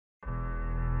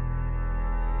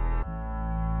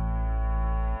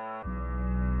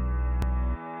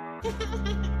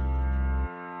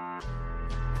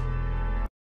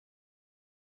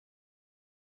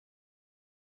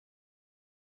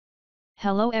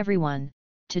Hello everyone,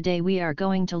 today we are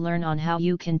going to learn on how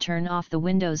you can turn off the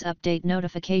Windows Update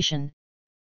notification.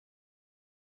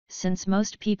 Since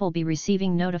most people be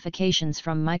receiving notifications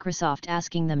from Microsoft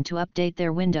asking them to update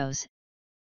their Windows,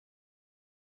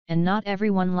 and not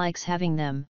everyone likes having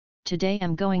them, today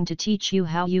I'm going to teach you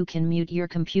how you can mute your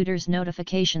computer's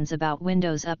notifications about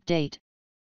Windows Update.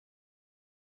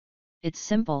 It's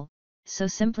simple, so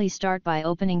simply start by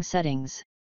opening Settings.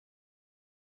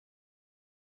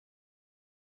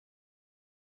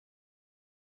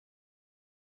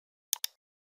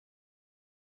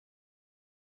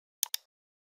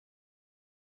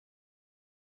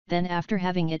 Then after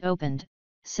having it opened,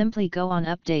 simply go on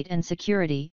Update and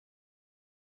Security.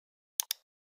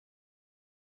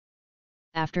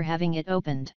 After having it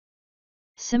opened,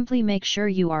 simply make sure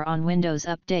you are on Windows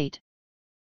Update.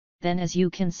 Then as you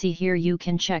can see here, you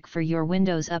can check for your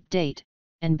Windows Update,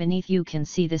 and beneath you can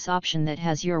see this option that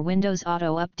has your Windows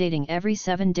auto updating every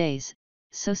 7 days,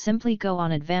 so simply go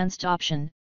on Advanced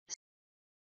option.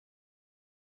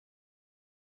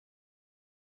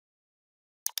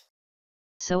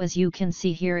 So as you can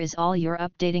see here is all your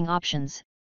updating options.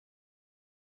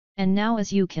 And now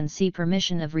as you can see,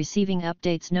 permission of receiving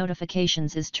updates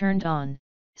notifications is turned on,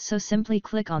 so simply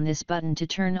click on this button to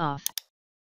turn off.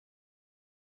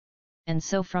 And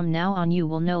so from now on you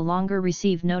will no longer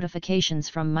receive notifications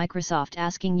from Microsoft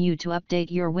asking you to update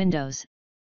your Windows.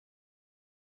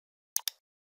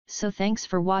 So thanks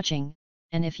for watching,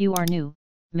 and if you are new,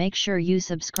 make sure you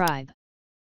subscribe.